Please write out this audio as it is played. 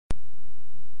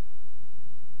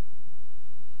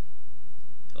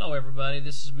Hello everybody,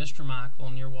 this is Mr. Michael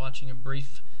and you're watching a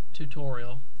brief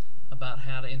tutorial about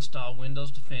how to install Windows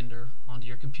Defender onto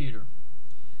your computer.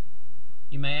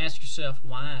 You may ask yourself,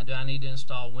 why do I need to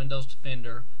install Windows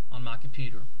Defender on my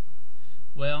computer?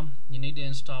 Well, you need to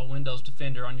install Windows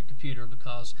Defender on your computer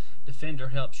because Defender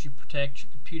helps you protect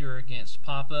your computer against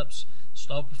pop-ups,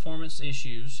 slow performance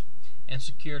issues, and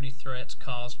security threats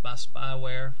caused by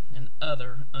spyware and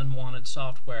other unwanted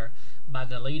software by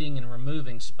deleting and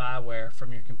removing spyware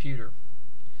from your computer.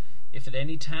 If at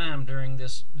any time during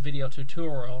this video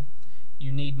tutorial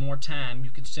you need more time, you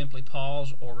can simply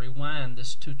pause or rewind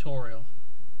this tutorial.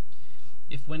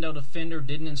 If Windows Defender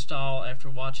didn't install after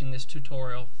watching this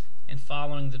tutorial and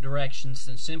following the directions,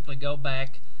 then simply go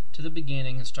back to the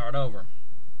beginning and start over.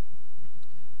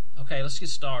 Okay, let's get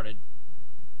started.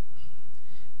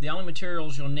 The only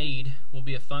materials you'll need will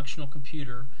be a functional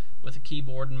computer with a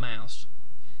keyboard and mouse.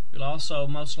 You'll also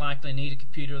most likely need a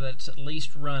computer that's at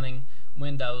least running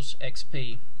Windows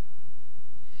XP.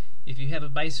 If you have a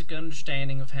basic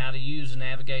understanding of how to use and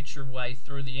navigate your way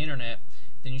through the internet,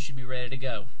 then you should be ready to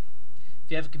go. If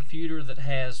you have a computer that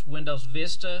has Windows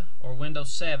Vista or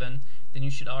Windows 7, then you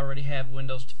should already have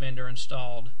Windows Defender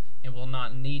installed and will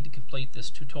not need to complete this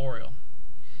tutorial.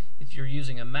 If you're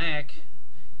using a Mac,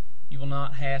 you will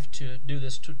not have to do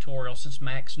this tutorial since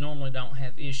Macs normally don't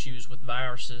have issues with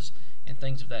viruses and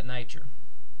things of that nature.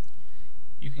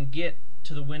 You can get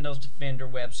to the Windows Defender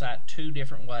website two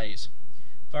different ways.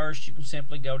 First, you can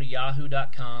simply go to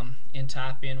yahoo.com and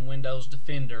type in Windows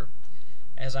Defender,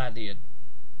 as I did.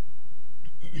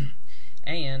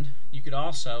 And you could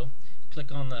also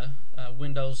click on the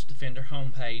Windows Defender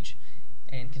homepage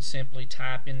and can simply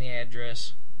type in the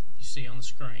address you see on the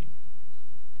screen.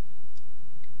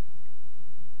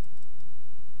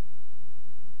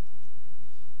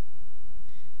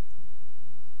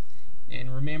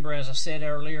 And remember, as I said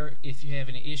earlier, if you have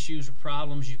any issues or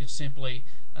problems, you can simply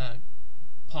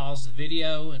pause the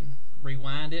video and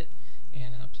rewind it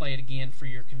and play it again for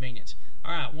your convenience.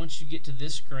 Alright, once you get to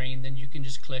this screen, then you can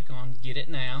just click on Get It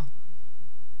Now.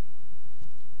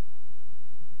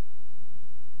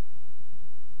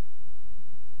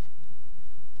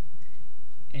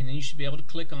 And then you should be able to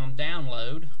click on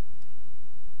Download.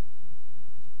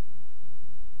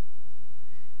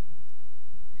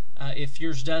 If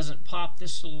yours doesn't pop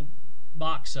this little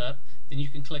box up, then you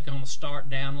can click on the Start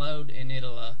Download and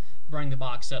it'll bring the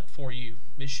box up for you.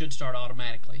 It should start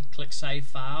automatically. Click Save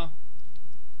File.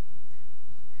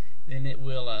 Then it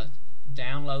will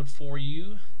download for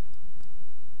you.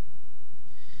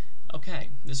 Okay,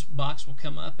 this box will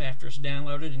come up after it's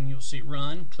downloaded and you'll see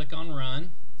Run. Click on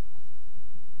Run.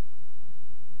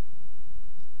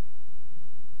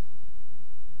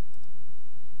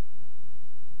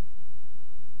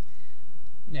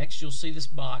 Next, you'll see this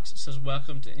box that says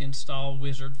Welcome to Install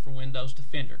Wizard for Windows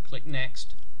Defender. Click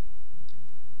Next.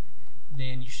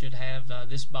 Then you should have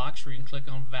this box where you can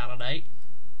click on Validate.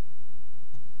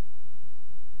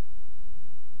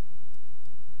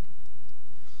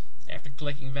 After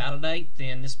clicking Validate,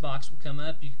 then this box will come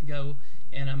up. You can go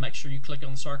and make sure you click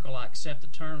on the circle, I accept the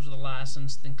terms of the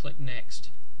license, then click Next.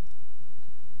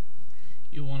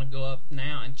 You'll want to go up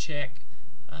now and check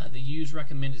the Use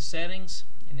Recommended Settings,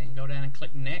 and then go down and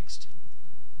click Next,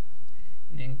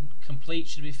 and then Complete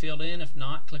should be filled in. If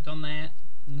not, click on that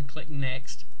and then click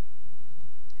Next,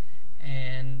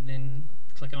 and then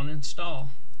click on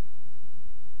Install.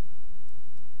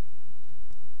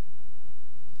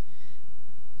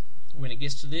 When it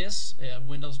gets to this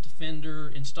Windows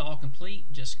Defender Install Complete,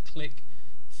 just click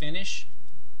Finish.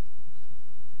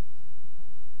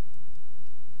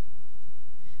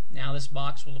 Now this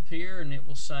box will appear and it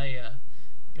will say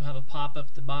you'll have a pop-up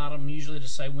at the bottom, usually to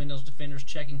say Windows Defender is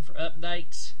checking for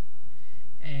updates,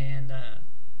 and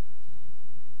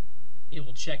it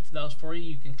will check for those for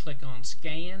you. You can click on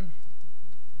Scan,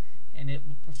 and it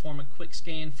will perform a quick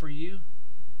scan for you.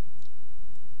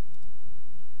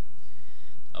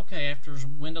 Okay, after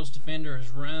Windows Defender has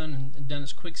run and done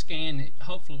its quick scan, it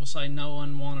hopefully will say no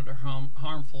unwanted or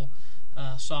harmful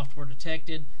software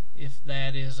detected. If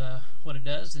that is what it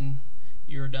does, then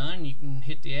you're done. You can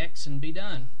hit the X and be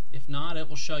done. If not, it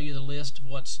will show you the list of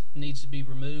what needs to be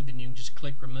removed, and you can just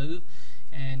click Remove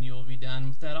and you'll be done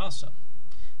with that also.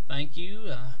 Thank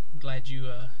you. Glad you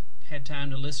had time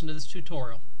to listen to this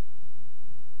tutorial.